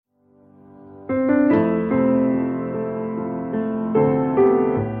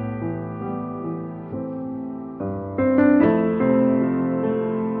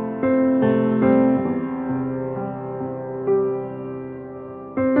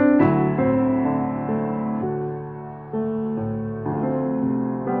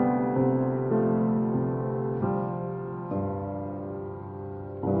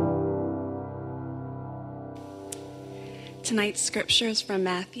Tonight's scripture is from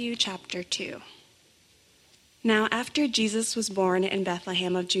Matthew chapter 2. Now after Jesus was born in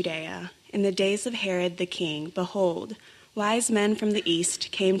Bethlehem of Judea, in the days of Herod the king, behold, wise men from the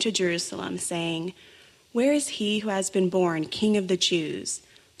east came to Jerusalem, saying, "Where is he who has been born King of the Jews?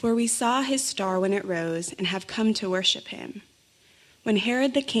 For we saw his star when it rose and have come to worship him." When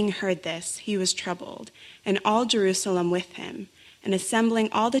Herod the king heard this, he was troubled, and all Jerusalem with him. And assembling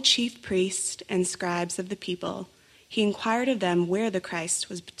all the chief priests and scribes of the people, he inquired of them where the Christ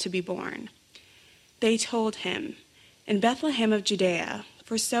was to be born. They told him, "In Bethlehem of Judea,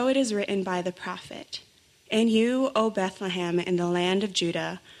 for so it is written by the prophet, 'And you, O Bethlehem, in the land of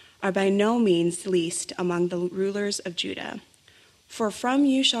Judah, are by no means least among the rulers of Judah. For from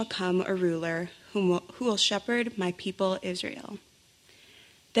you shall come a ruler who will shepherd my people Israel.'"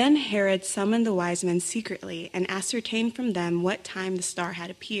 Then Herod summoned the wise men secretly and ascertained from them what time the star had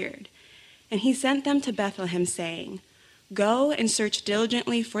appeared. And he sent them to Bethlehem, saying, "Go and search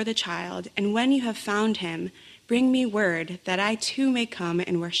diligently for the child, and when you have found him, bring me word, that I too may come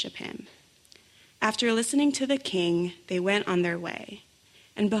and worship him." After listening to the king, they went on their way.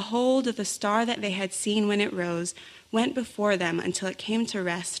 And behold, the star that they had seen when it rose went before them until it came to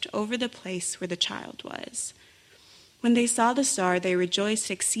rest over the place where the child was. When they saw the star, they rejoiced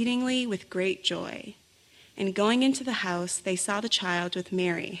exceedingly with great joy. And going into the house, they saw the child with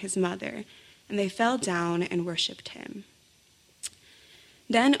Mary, his mother, and they fell down and worshipped him.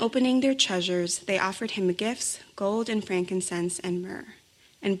 Then, opening their treasures, they offered him gifts, gold and frankincense and myrrh.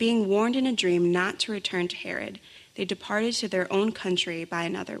 And being warned in a dream not to return to Herod, they departed to their own country by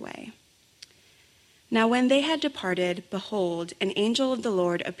another way. Now when they had departed, behold, an angel of the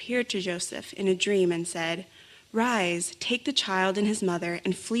Lord appeared to Joseph in a dream and said, "Rise, take the child and his mother,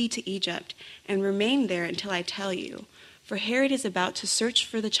 and flee to Egypt, and remain there until I tell you, for Herod is about to search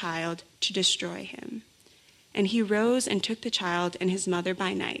for the child to destroy him." And he rose and took the child and his mother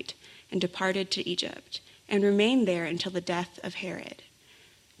by night, and departed to Egypt, and remained there until the death of Herod.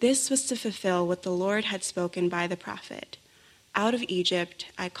 This was to fulfill what the Lord had spoken by the prophet, "Out of Egypt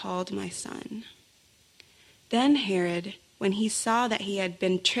I called my son." Then Herod, when he saw that he had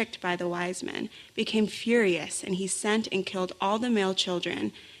been tricked by the wise men, became furious, and he sent and killed all the male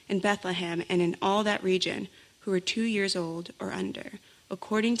children in Bethlehem and in all that region who were 2 years old or under,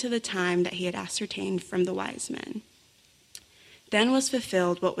 according to the time that he had ascertained from the wise men. Then was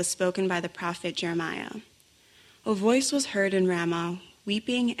fulfilled what was spoken by the prophet Jeremiah. A voice was heard in Ramah,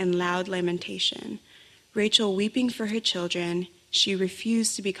 weeping and loud lamentation, Rachel weeping for her children. She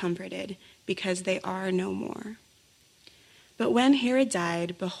refused to be comforted, because they are no more. But when Herod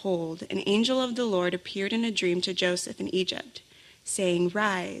died, behold, an angel of the Lord appeared in a dream to Joseph in Egypt, saying,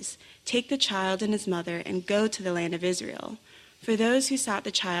 "Rise, take the child and his mother, and go to the land of Israel, for those who sought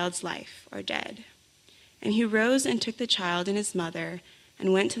the child's life are dead." And he rose and took the child and his mother,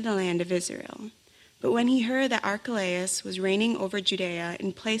 and went to the land of Israel. But when he heard that Archelaus was reigning over Judea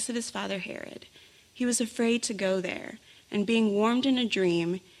in place of his father Herod, he was afraid to go there, and being warned in a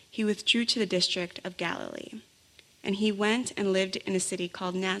dream, he withdrew to the district of Galilee. And he went and lived in a city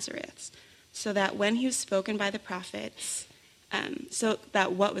called Nazareth, so that what was spoken by the prophets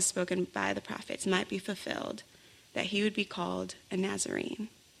might be fulfilled, that he would be called a Nazarene.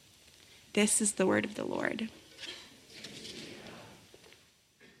 This is the word of the Lord.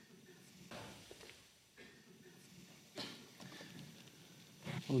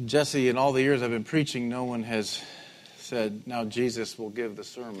 Well, Jesse, in all the years I've been preaching, no one has said, "Now Jesus will give the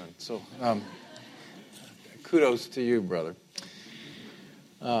sermon." So, kudos to you, brother.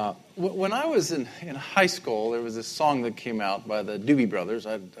 When I was in high school, there was this song that came out by the Doobie Brothers.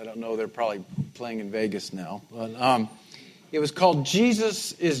 I don't know, they're probably playing in Vegas now. But it was called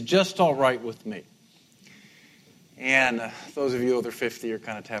 "Jesus is Just All Right With Me." And those of you over 50 are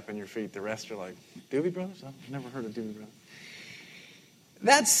kind of tapping your feet. The rest are like, Doobie Brothers? I've never heard of Doobie Brothers.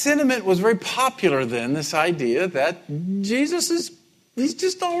 That sentiment was very popular then, this idea that Jesus he's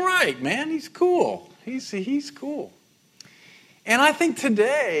just all right, man. He's cool. He's cool. And I think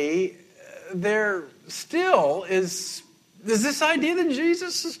today there still is this idea that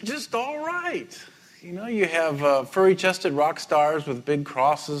Jesus is just all right. You know, you have furry-chested rock stars with big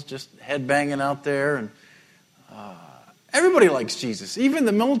crosses just headbanging out there. And everybody likes Jesus. Even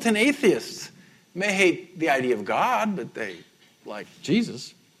the militant atheists may hate the idea of God, but they like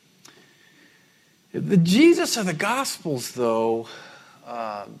Jesus. The Jesus of the Gospels, though,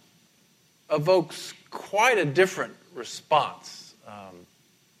 evokes quite a different response.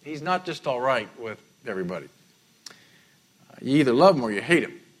 He's not just all right with everybody. You either love him or you hate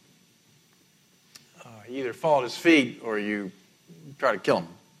him. You either fall at his feet or you try to kill him.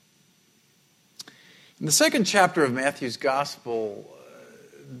 The second chapter of Matthew's Gospel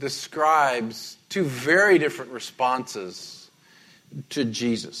describes two very different responses to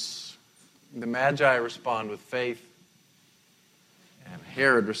Jesus. The Magi respond with faith, and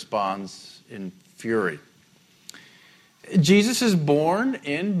Herod responds in fury. Jesus is born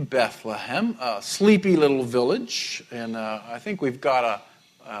in Bethlehem, a sleepy little village, and I think we've got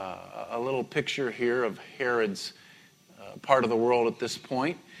a little picture here of Herod's part of the world at this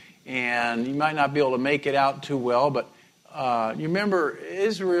point, and you might not be able to make it out too well, but you remember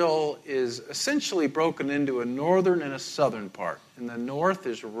Israel is essentially broken into a northern and a southern part. And the north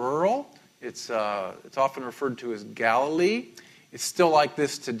is rural. It's often referred to as Galilee. It's still like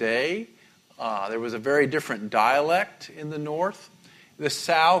this today. There was a very different dialect in the north. The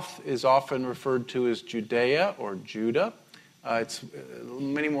south is often referred to as Judea or Judah. It's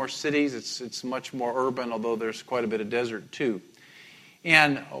many more cities. It's much more urban, although there's quite a bit of desert too.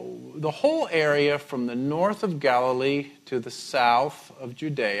 And the whole area from the north of Galilee to the south of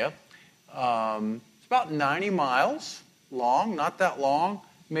Judea, it's about 90 miles long, not that long,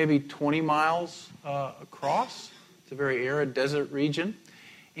 maybe 20 miles across. It's a very arid desert region.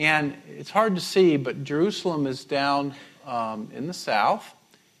 And it's hard to see, but Jerusalem is down in the south,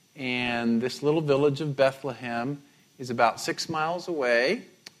 and this little village of Bethlehem is about 6 miles away,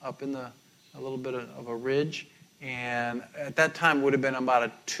 up in a little bit of a ridge. And at that time would have been about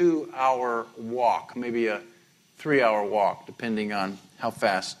a 2-hour walk, maybe a 3-hour walk, depending on how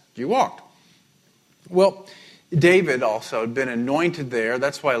fast you walked. Well, David also had been anointed there.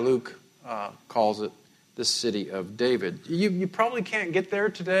 That's why Luke calls it the city of David. You probably can't get there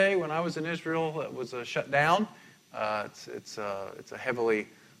today. When I was in Israel, it was shut down. It's a heavily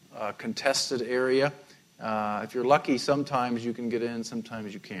contested area. If you're lucky, sometimes you can get in,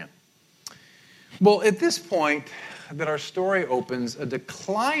 sometimes you can't. Well, at this point that our story opens, a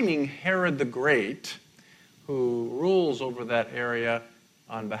declining Herod the Great, who rules over that area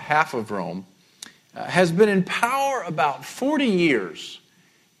on behalf of Rome, has been in power about 40 years.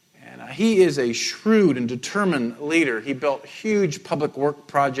 And he is a shrewd and determined leader. He built huge public work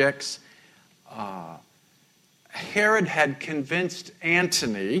projects. Herod had convinced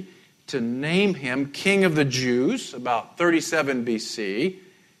Antony to name him King of the Jews about 37 BC.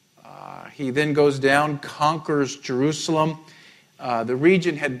 He then goes down, conquers Jerusalem. The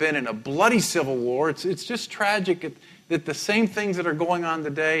region had been in a bloody civil war. It's just tragic that the same things that are going on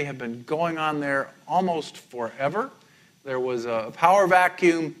today have been going on there almost forever. There was a power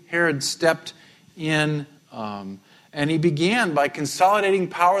vacuum. Herod stepped in, and he began by consolidating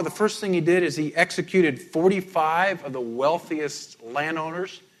power. The first thing he did is he executed 45 of the wealthiest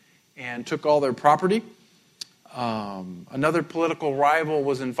landowners and took all their property. Another political rival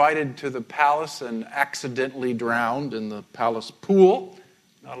was invited to the palace and accidentally drowned in the palace pool.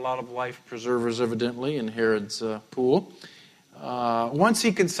 Not a lot of life preservers, evidently, in Herod's pool. Once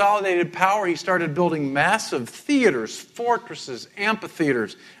he consolidated power, he started building massive theaters, fortresses,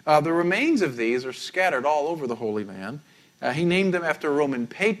 amphitheaters. The remains of these are scattered all over the Holy Land. He named them after Roman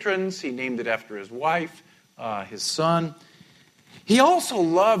patrons. He named it after his wife, his son. He also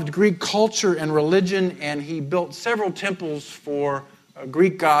loved Greek culture and religion, and he built several temples for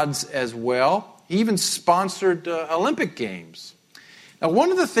Greek gods as well. He even sponsored Olympic Games. Now,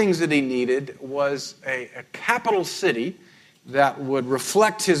 one of the things that he needed was a capital city that would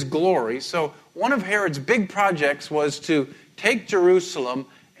reflect his glory. So one of Herod's big projects was to take Jerusalem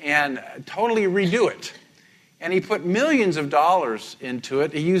and totally redo it. And he put millions of dollars into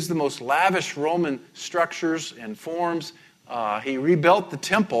it. He used the most lavish Roman structures and forms. He rebuilt the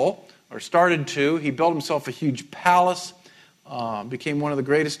temple, or started to. He built himself a huge palace, became one of the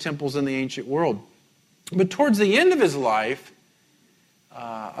greatest temples in the ancient world. But towards the end of his life,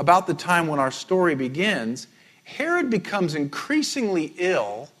 about the time when our story begins, Herod becomes increasingly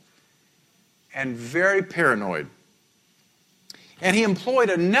ill and very paranoid. And he employed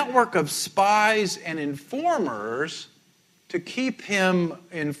a network of spies and informers to keep him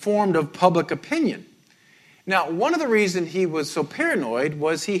informed of public opinion. Now, one of the reasons he was so paranoid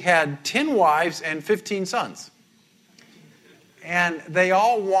was he had 10 wives and 15 sons. And they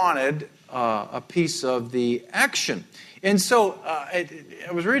all wanted a piece of the action. And so I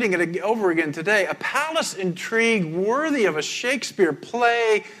was reading it over again today. A palace intrigue worthy of a Shakespeare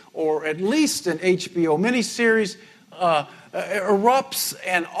play or at least an HBO miniseries erupts,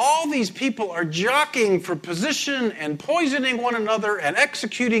 and all these people are jockeying for position and poisoning one another and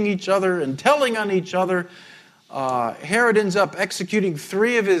executing each other and telling on each other. Herod ends up executing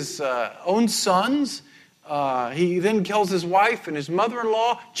 3 of his own sons. He then kills his wife and his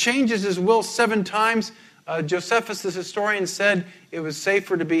mother-in-law, changes his will 7 times. Josephus, the historian, said it was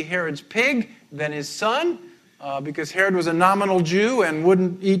safer to be Herod's pig than his son because Herod was a nominal Jew and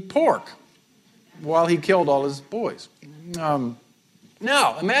wouldn't eat pork while he killed all his boys.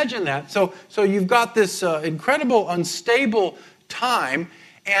 Now, imagine that. So you've got this incredible, unstable time,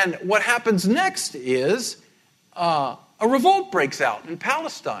 and what happens next is a revolt breaks out in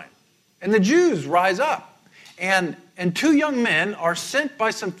Palestine, and the Jews rise up. And two young men are sent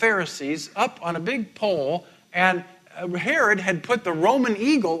by some Pharisees up on a big pole, and Herod had put the Roman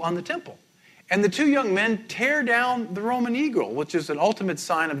eagle on the temple. And the two young men tear down the Roman eagle, which is an ultimate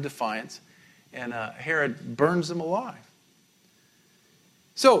sign of defiance, and Herod burns them alive.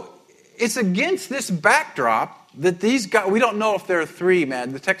 So it's against this backdrop that these guys, we don't know if there are three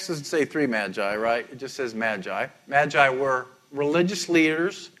magi. The text doesn't say three magi, right? It just says magi. Magi were religious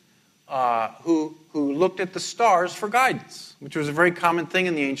leaders who looked at the stars for guidance, which was a very common thing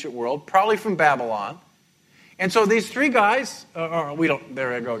in the ancient world, probably from Babylon. And so these three guys, we don't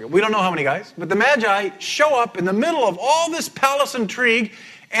know how many guys, but the Magi show up in the middle of all this palace intrigue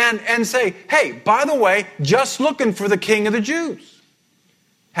and say, hey, by the way, just looking for the King of the Jews.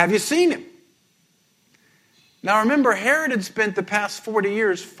 Have you seen him? Now remember, Herod had spent the past 40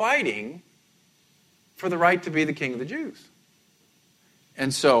 years fighting for the right to be the King of the Jews.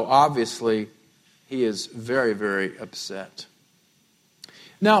 And so, obviously, he is very, very upset.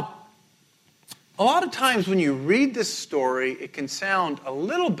 Now, a lot of times when you read this story, it can sound a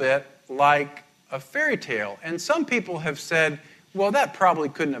little bit like a fairy tale. And some people have said, well, that probably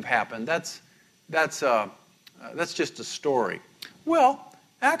couldn't have happened. That's just a story. Well,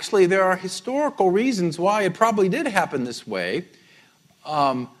 actually, there are historical reasons why it probably did happen this way.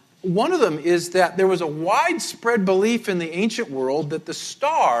 One of them is that there was a widespread belief in the ancient world that the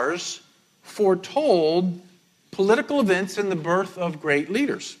stars foretold political events and the birth of great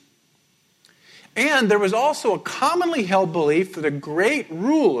leaders. And there was also a commonly held belief that a great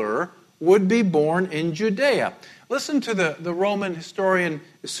ruler would be born in Judea. Listen to the Roman historian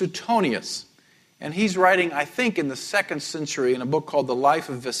Suetonius. And he's writing, I think, in the 2nd century in a book called The Life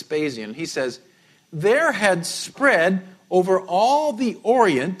of Vespasian. He says, there had spread over all the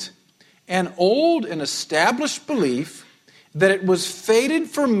Orient an old and established belief that it was fated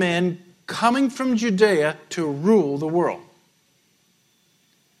for men coming from Judea to rule the world.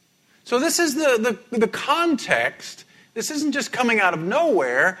 So this is the context. This isn't just coming out of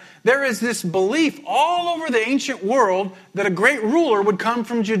nowhere. There is this belief all over the ancient world that a great ruler would come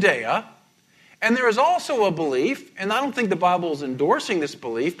from Judea. And there is also a belief, and I don't think the Bible is endorsing this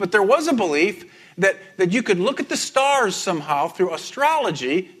belief, but there was a belief that you could look at the stars somehow through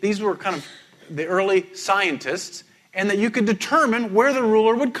astrology. These were kind of the early scientists, and that you could determine where the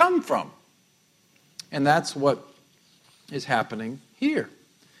ruler would come from. And that's what is happening here.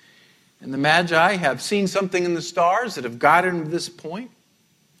 And the Magi have seen something in the stars that have guided them to this point.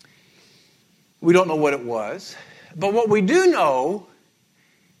 We don't know what it was. But what we do know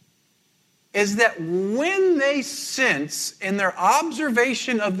is that when they sense in their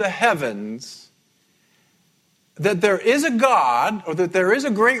observation of the heavens that there is a God or that there is a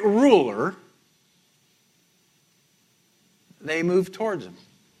great ruler, they move towards him.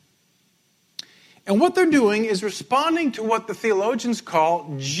 And what they're doing is responding to what the theologians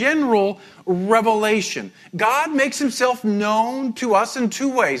call general revelation. God makes himself known to us in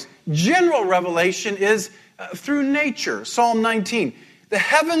two ways. General revelation is through nature. Psalm 19. The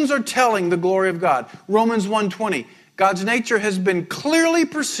heavens are telling the glory of God. Romans 1:20. God's nature has been clearly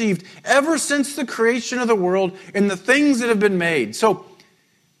perceived ever since the creation of the world in the things that have been made. So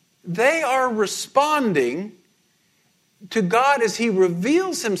they are responding to God as he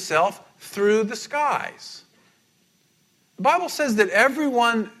reveals himself through the skies. The Bible says that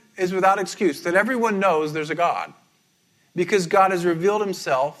everyone is without excuse, that everyone knows there's a God, because God has revealed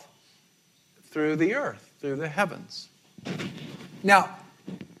himself through the earth, through the heavens. Now,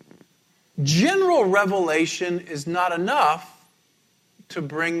 general revelation is not enough to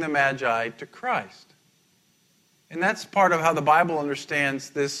bring the Magi to Christ. And that's part of how the Bible understands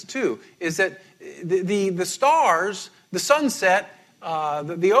this too, is that the stars, the sunset,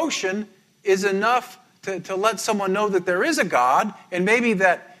 the ocean is enough to let someone know that there is a God, and maybe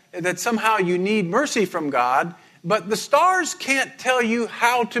that somehow you need mercy from God, but the stars can't tell you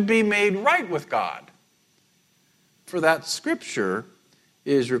how to be made right with God. For that, Scripture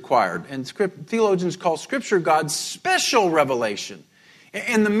is required. And theologians call Scripture God's special revelation.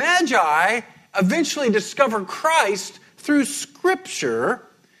 And the Magi eventually discover Christ through Scripture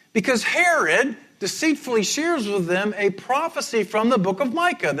because Herod deceitfully shares with them a prophecy from the book of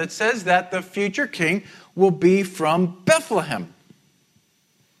Micah that says that the future king will be from Bethlehem.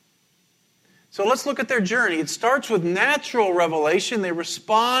 So let's look at their journey. It starts with natural revelation. They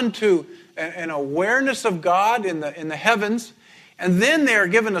respond to an awareness of God in the heavens. And then they are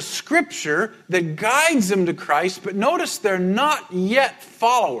given a scripture that guides them to Christ. But notice they're not yet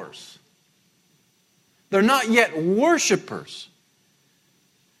followers. They're not yet worshipers.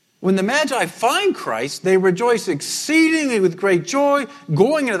 When the Magi find Christ, they rejoice exceedingly with great joy.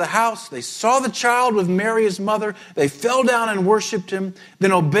 Going into the house, they saw the child with Mary his mother. They fell down and worshipped him.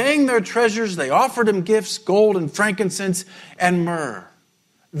 Then obeying their treasures, they offered him gifts, gold and frankincense and myrrh.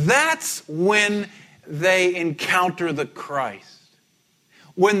 That's when they encounter the Christ.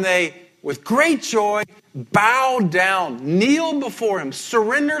 When they, with great joy, bow down, kneel before him,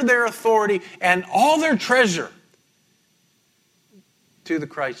 surrender their authority and all their treasure to the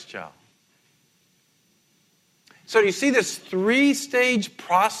Christ child. So you see this three-stage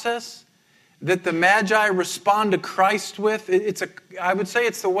process that the Magi respond to Christ with? I would say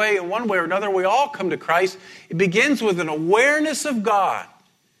it's the way, in one way or another, we all come to Christ. It begins with an awareness of God.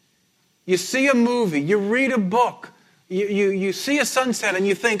 You see a movie, you read a book, you see a sunset and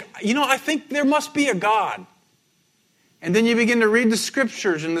you think, I think there must be a God. And then you begin to read the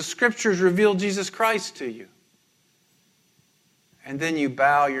Scriptures, and the Scriptures reveal Jesus Christ to you. And then you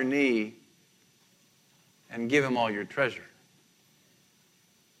bow your knee and give him all your treasure.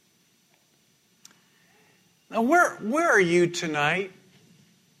 Now, where are you tonight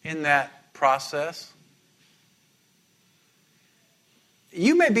in that process?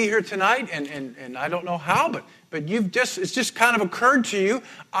 You may be here tonight, and I don't know how, but it's just kind of occurred to you,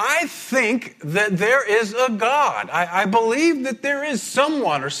 I think that there is a God. I believe that there is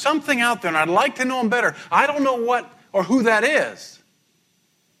someone or something out there, and I'd like to know him better. I don't know what or who that is.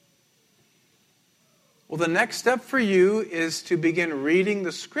 Well, the next step for you is to begin reading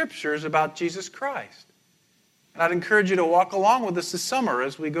the Scriptures about Jesus Christ. And I'd encourage you to walk along with us this summer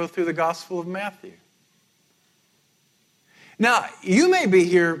as we go through the Gospel of Matthew. Now, you may be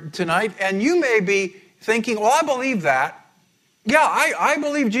here tonight and you may be thinking, well, I believe that. Yeah, I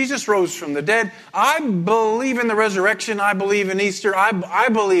believe Jesus rose from the dead. I believe in the resurrection. I believe in Easter. I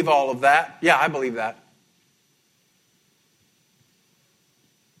believe all of that. Yeah, I believe that.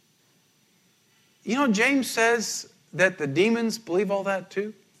 James says that the demons believe all that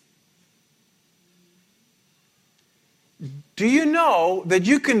too. Do you know that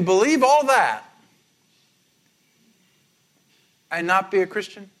you can believe all that and not be a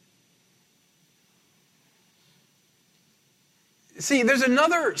Christian? See, there's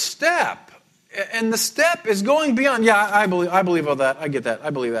another step. And the step is going beyond, I believe all that. I get that. I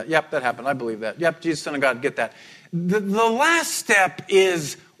believe that. Yep, that happened. I believe that. Yep, Jesus, Son of God, get that. The last step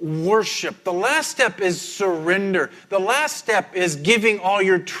is worship. The last step is surrender. The last step is giving all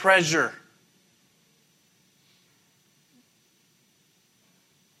your treasure.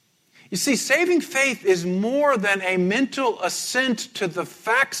 You see, saving faith is more than a mental assent to the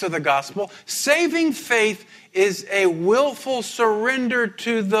facts of the gospel. Saving faith is a willful surrender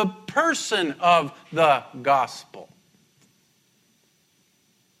to the person of the gospel.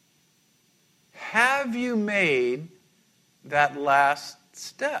 Have you made that last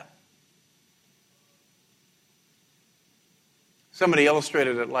step? Somebody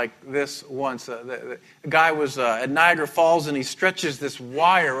illustrated it like this once. The guy was at Niagara Falls and he stretches this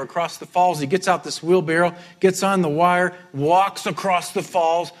wire across the falls. He gets out this wheelbarrow, gets on the wire, walks across the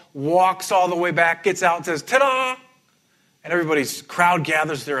falls, walks all the way back, gets out and says, ta-da! And everybody's crowd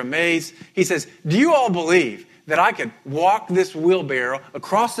gathers, they're amazed. He says, do you all believe that I could walk this wheelbarrow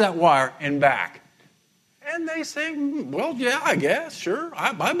across that wire and back? And they say, well, yeah, I guess, sure,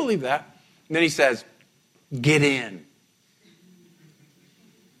 I believe that. And then he says, get in.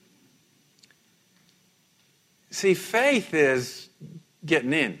 See, faith is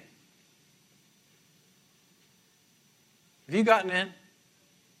getting in. Have you gotten in?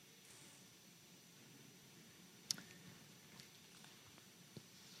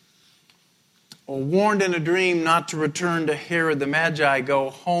 Or warned in a dream not to return to Herod, the Magi go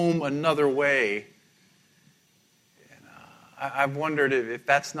home another way. I've wondered if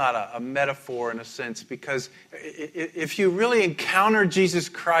that's not a metaphor in a sense, because if you really encounter Jesus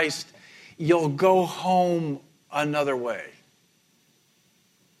Christ, you'll go home another way.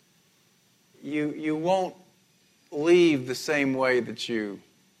 You won't leave the same way that you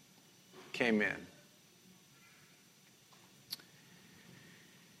came in.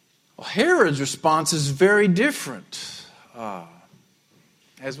 Well, Herod's response is very different.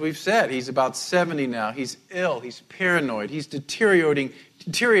 As we've said, he's about 70 now. He's ill. He's paranoid. He's deteriorating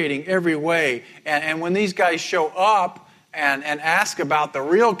every way. And when these guys show up and ask about the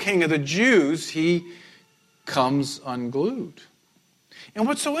real king of the Jews, he comes unglued. And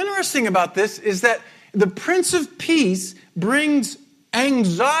what's so interesting about this is that the Prince of Peace brings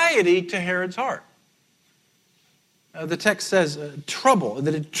anxiety to Herod's heart. The text says trouble,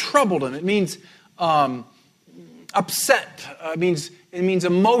 that it troubled him. It means upset. It means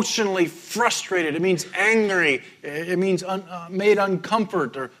emotionally frustrated. It means angry. It means made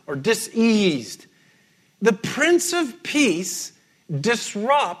uncomfort or diseased. The Prince of Peace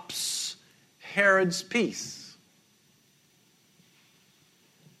disrupts Herod's peace.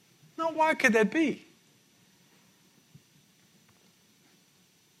 Now, why could that be?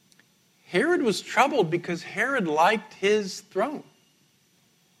 Herod was troubled because Herod liked his throne.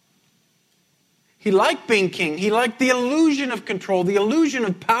 He liked being king. He liked the illusion of control, the illusion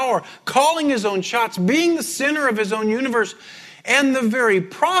of power, calling his own shots, being the center of his own universe, and the very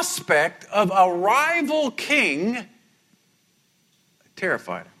prospect of a rival king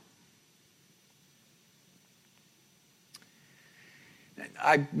terrified him.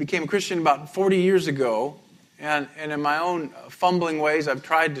 I became a Christian about 40 years ago, and in my own fumbling ways, I've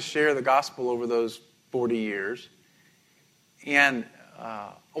tried to share the gospel over those 40 years. And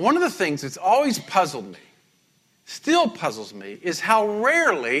one of the things that's always puzzled me, still puzzles me, is how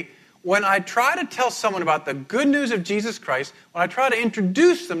rarely, when I try to tell someone about the good news of Jesus Christ, when I try to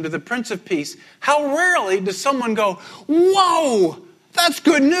introduce them to the Prince of Peace, how rarely does someone go, "Whoa, that's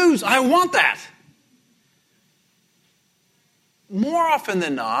good news, I want that." More often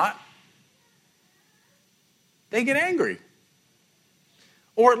than not, they get angry,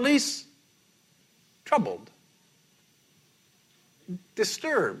 or at least troubled,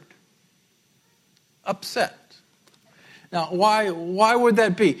 disturbed, upset. Now, why would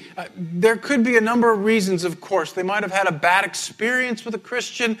that be? There could be a number of reasons, of course. They might have had a bad experience with a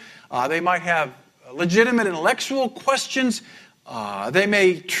Christian. They might have legitimate intellectual questions. They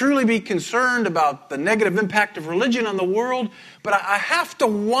may truly be concerned about the negative impact of religion on the world. But I have to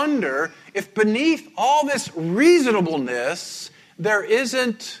wonder if beneath all this reasonableness, there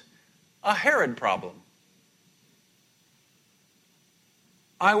isn't a Herod problem.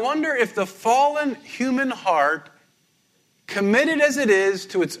 I wonder if the fallen human heart, committed as it is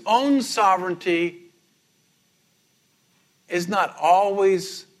to its own sovereignty, is not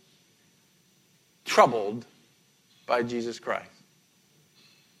always troubled by Jesus Christ.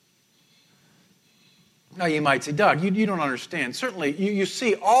 Now you might say, "Doug, you don't understand." Certainly, you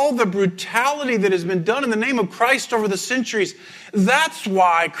see all the brutality that has been done in the name of Christ over the centuries. That's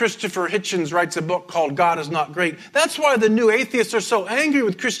why Christopher Hitchens writes a book called God Is Not Great. That's why the new atheists are so angry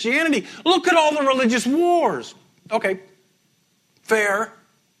with Christianity. Look at all the religious wars. Okay, fair.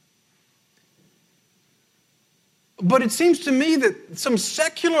 But it seems to me that some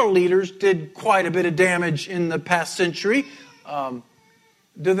secular leaders did quite a bit of damage in the past century.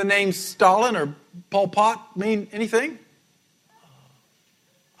 Do the names Stalin or Pol Pot mean anything?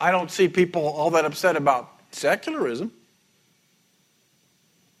 I don't see people all that upset about secularism.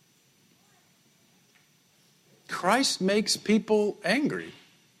 Christ makes people angry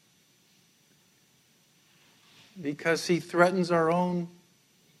because he threatens our own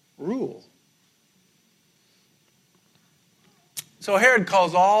rule. So Herod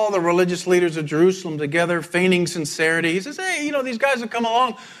calls all the religious leaders of Jerusalem together, feigning sincerity. He says, "Hey, these guys have come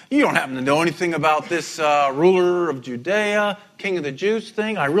along. You don't happen to know anything about this ruler of Judea, king of the Jews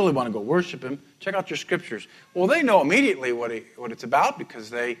thing. I really want to go worship him. Check out your scriptures." Well, they know immediately what it's about because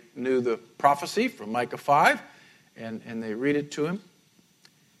they knew the prophecy from Micah 5, and they read it to him.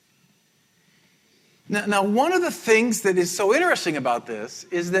 Now, one of the things that is so interesting about this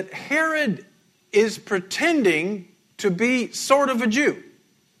is that Herod is pretending to be sort of a Jew.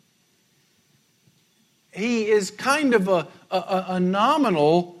 He is kind of a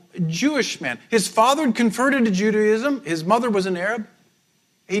nominal Jewish man. His father had converted to Judaism. His mother was an Arab.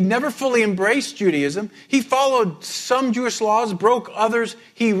 He'd never fully embraced Judaism. He followed some Jewish laws, broke others.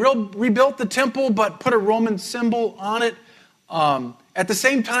 He rebuilt the temple, but put a Roman symbol on it. At the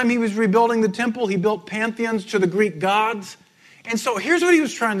same time he was rebuilding the temple, he built pantheons to the Greek gods. And so here's what he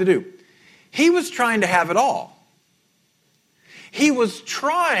was trying to do. He was trying to have it all. He was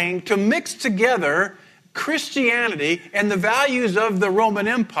trying to mix together Christianity and the values of the Roman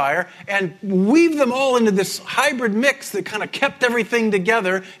Empire and weave them all into this hybrid mix that kind of kept everything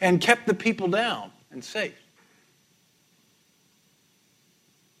together and kept the people down and safe.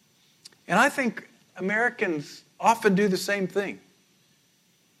 And I think Americans often do the same thing.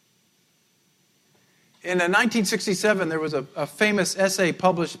 In 1967, there was a famous essay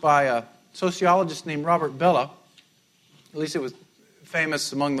published by a sociologist named Robert Bellah. At least it was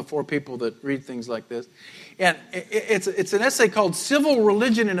famous among the 4 people that read things like this. And it's an essay called Civil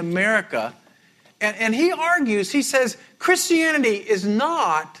Religion in America. And he argues, he says, Christianity is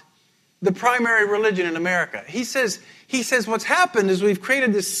not the primary religion in America. He says what's happened is we've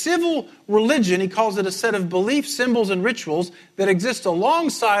created this civil religion. He calls it a set of beliefs, symbols, and rituals that exist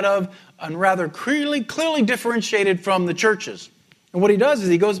alongside of and rather clearly differentiated from the churches. And what he does is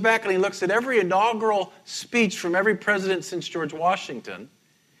he goes back and he looks at every inaugural speech from every president since George Washington.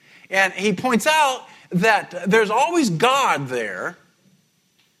 And he points out that there's always God there,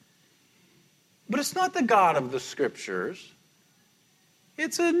 but it's not the God of the Scriptures.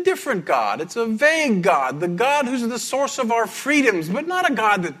 It's a different God. It's a vague God, the God who's the source of our freedoms, but not a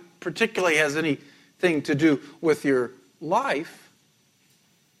God that particularly has anything to do with your life.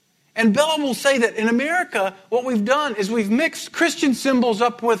 And Bella will say that in America, what we've done is we've mixed Christian symbols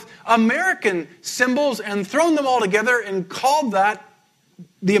up with American symbols and thrown them all together and called that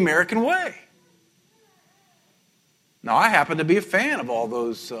the American way. Now, I happen to be a fan of a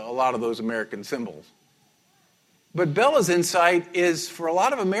lot of those American symbols. But Bella's insight is, for a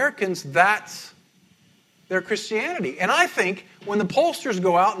lot of Americans, that's their Christianity. And I think when the pollsters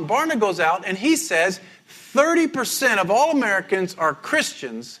go out and Barna goes out and he says 30% of all Americans are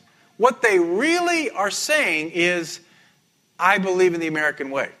Christians, what they really are saying is, I believe in the American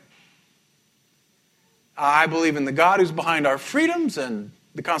way. I believe in the God who's behind our freedoms and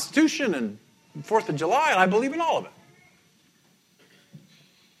the Constitution and 4th of July, and I believe in all of it.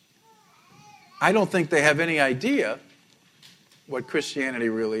 I don't think they have any idea what Christianity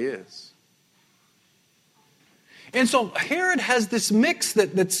really is. And so Herod has this mix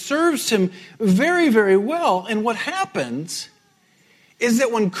that serves him very, very well. And what happens is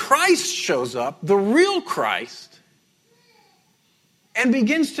that when Christ shows up, the real Christ, and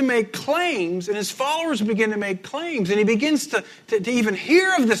begins to make claims, and his followers begin to make claims, and he begins to even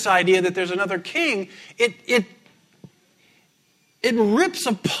hear of this idea that there's another king, it rips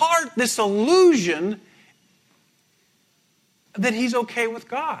apart this illusion that he's okay with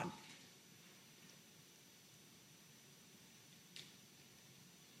God.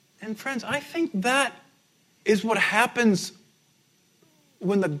 And friends, I think that is what happens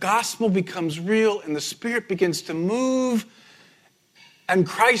when the gospel becomes real and the Spirit begins to move and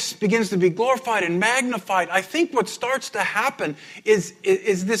Christ begins to be glorified and magnified. I think what starts to happen is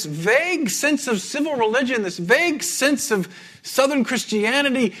this vague sense of civil religion, this vague sense of Southern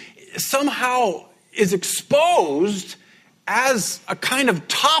Christianity somehow is exposed as a kind of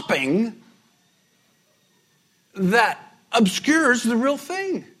topping that obscures the real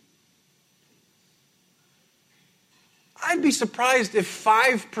thing. I'd be surprised if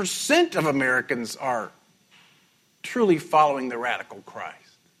 5% of Americans are truly following the radical Christ.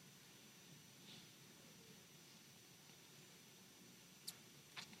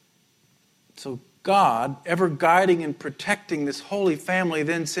 So God, ever guiding and protecting this holy family,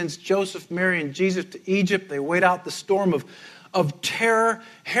 then sends Joseph, Mary, and Jesus to Egypt. They wait out the storm of terror.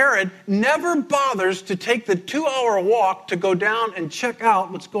 Herod never bothers to take the 2-hour walk to go down and check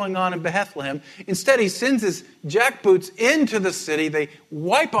out what's going on in Bethlehem. Instead, he sends his jackboots into the city. They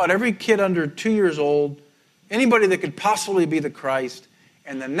wipe out every kid under 2 years old, anybody that could possibly be the Christ.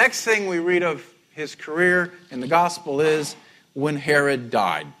 And the next thing we read of his career in the gospel is when Herod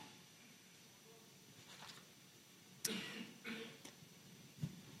died.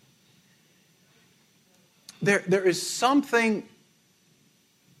 There is something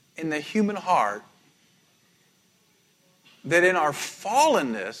in the human heart that in our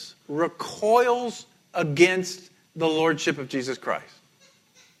fallenness recoils against the lordship of Jesus Christ.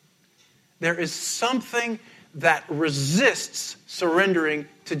 There is something that resists surrendering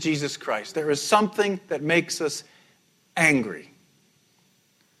to Jesus Christ. There is something that makes us angry.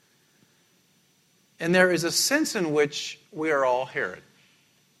 And there is a sense in which we are all Herod.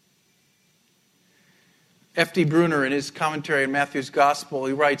 F.D. Bruner, in his commentary on Matthew's Gospel,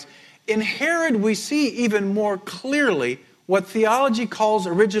 he writes, in Herod we see even more clearly what theology calls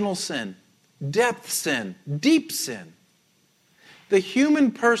original sin, depth sin, deep sin. The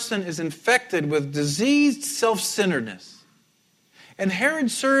human person is infected with diseased self-centeredness. And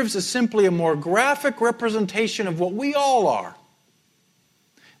Herod serves as simply a more graphic representation of what we all are.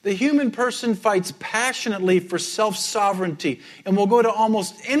 The human person fights passionately for self-sovereignty and will go to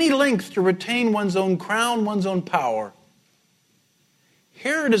almost any length to retain one's own crown, one's own power.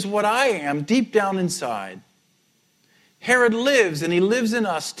 Herod is what I am deep down inside. Herod lives, and he lives in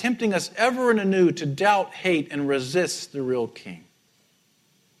us, tempting us ever and anew to doubt, hate, and resist the real king.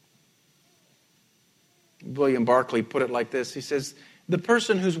 William Barclay put it like this. He says, the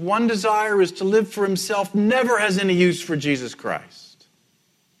person whose one desire is to live for himself never has any use for Jesus Christ.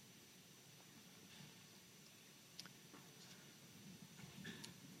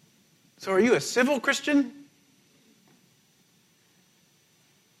 So are you a civil Christian?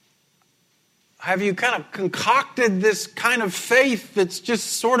 Have you kind of concocted this kind of faith that's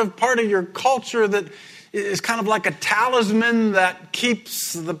just sort of part of your culture that is kind of like a talisman that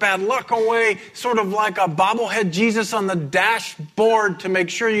keeps the bad luck away, sort of like a bobblehead Jesus on the dashboard to make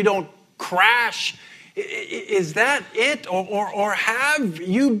sure you don't crash? Is that it? Or have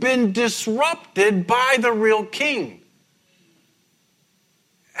you been disrupted by the real King?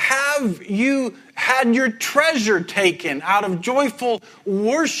 Have you had your treasure taken out of joyful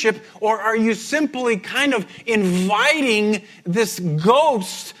worship, or are you simply kind of inviting this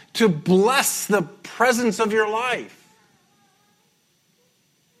ghost to bless the presence of your life?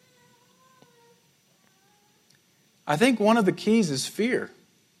 I think one of the keys is fear.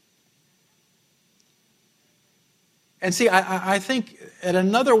 And see, I think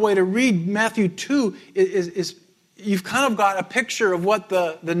another way to read Matthew 2 is you've kind of got a picture of what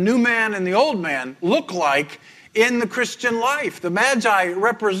the new man and the old man look like in the Christian life. The Magi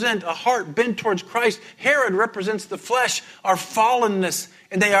represent a heart bent towards Christ. Herod represents the flesh, our fallenness,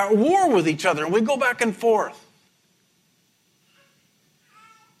 and they are at war with each other, and we go back and forth.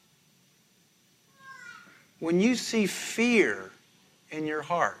 When you see fear in your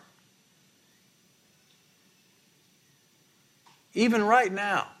heart, even right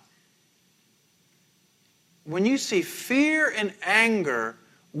now, when you see fear and anger,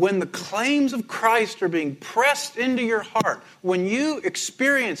 when the claims of Christ are being pressed into your heart, when you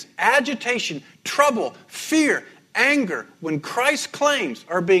experience agitation, trouble, fear, anger, when Christ's claims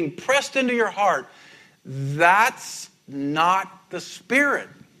are being pressed into your heart, that's not the Spirit.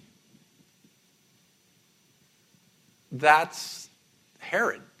 That's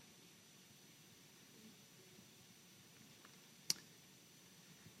Herod.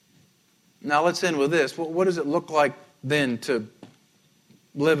 Now let's end with this. What does it look like then to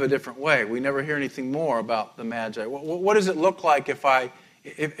live a different way? We never hear anything more about the Magi. What does it look like if I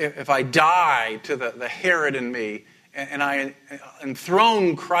die to the Herod in me and I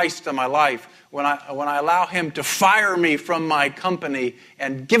enthrone Christ in my life, when I allow Him to fire me from my company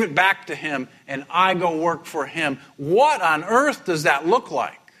and give it back to Him and I go work for Him? What on earth does that look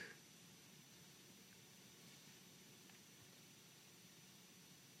like?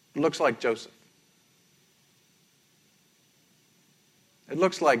 It looks like Joseph. It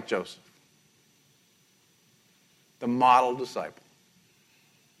looks like Joseph, the model disciple.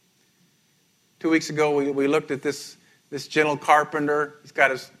 2 weeks ago, we looked at this gentle carpenter.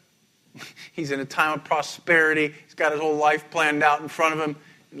 He's in a time of prosperity. He's got his whole life planned out in front of him.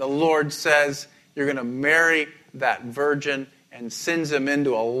 And the Lord says, you're going to marry that virgin, and sends him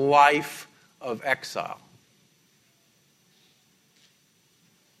into a life of exile.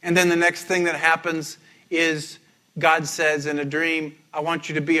 And then the next thing that happens is God says in a dream, I want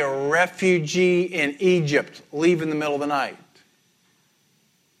you to be a refugee in Egypt. Leave in the middle of the night.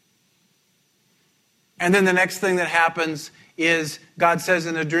 And then the next thing that happens is God says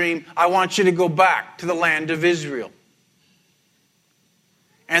in a dream, I want you to go back to the land of Israel.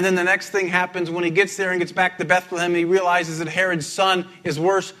 And then the next thing happens when he gets there and gets back to Bethlehem, he realizes that Herod's son is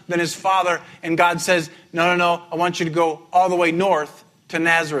worse than his father. And God says, no, I want you to go all the way north to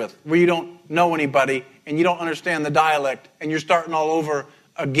Nazareth, where you don't know anybody and you don't understand the dialect, and you're starting all over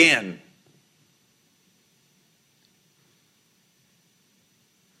again.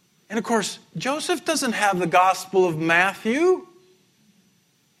 And of course, Joseph doesn't have the Gospel of Matthew.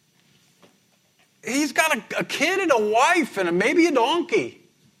 He's got a kid and a wife and maybe a donkey.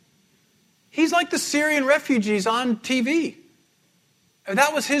 He's like the Syrian refugees on TV.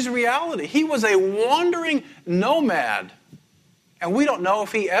 That was his reality. He was a wandering nomad. And we don't know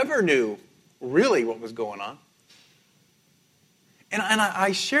if he ever knew really what was going on. And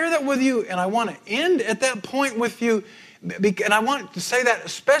I share that with you, and I want to end at that point with you. And I want to say that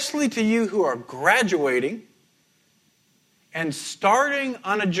especially to you who are graduating and starting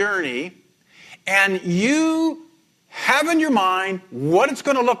on a journey, and you have in your mind what it's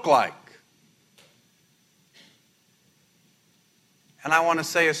going to look like. And I want to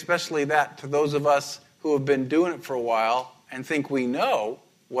say especially that to those of us who have been doing it for a while and think we know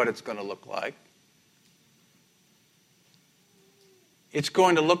what it's going to look like. It's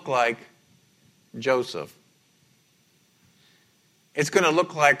going to look like Joseph. It's going to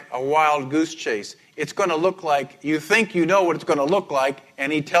look like a wild goose chase. It's going to look like you think you know what it's going to look like, and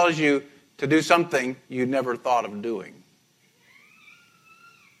he tells you to do something you never thought of doing.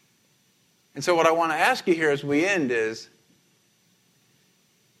 And so what I want to ask you here as we end is,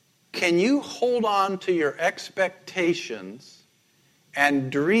 can you hold on to your expectations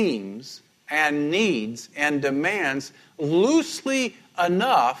and dreams and needs and demands loosely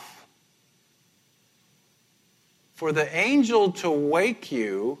enough for the angel to wake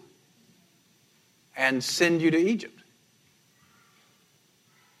you and send you to Egypt.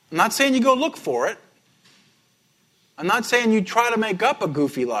 I'm not saying you go look for it. I'm not saying you try to make up a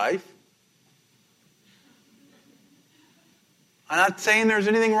goofy life. I'm not saying there's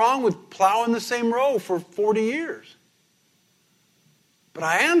anything wrong with plowing the same row for 40 years. But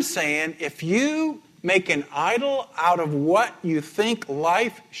I am saying if you make an idol out of what you think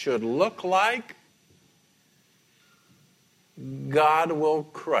life should look like, God will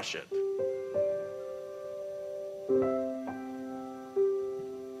crush it.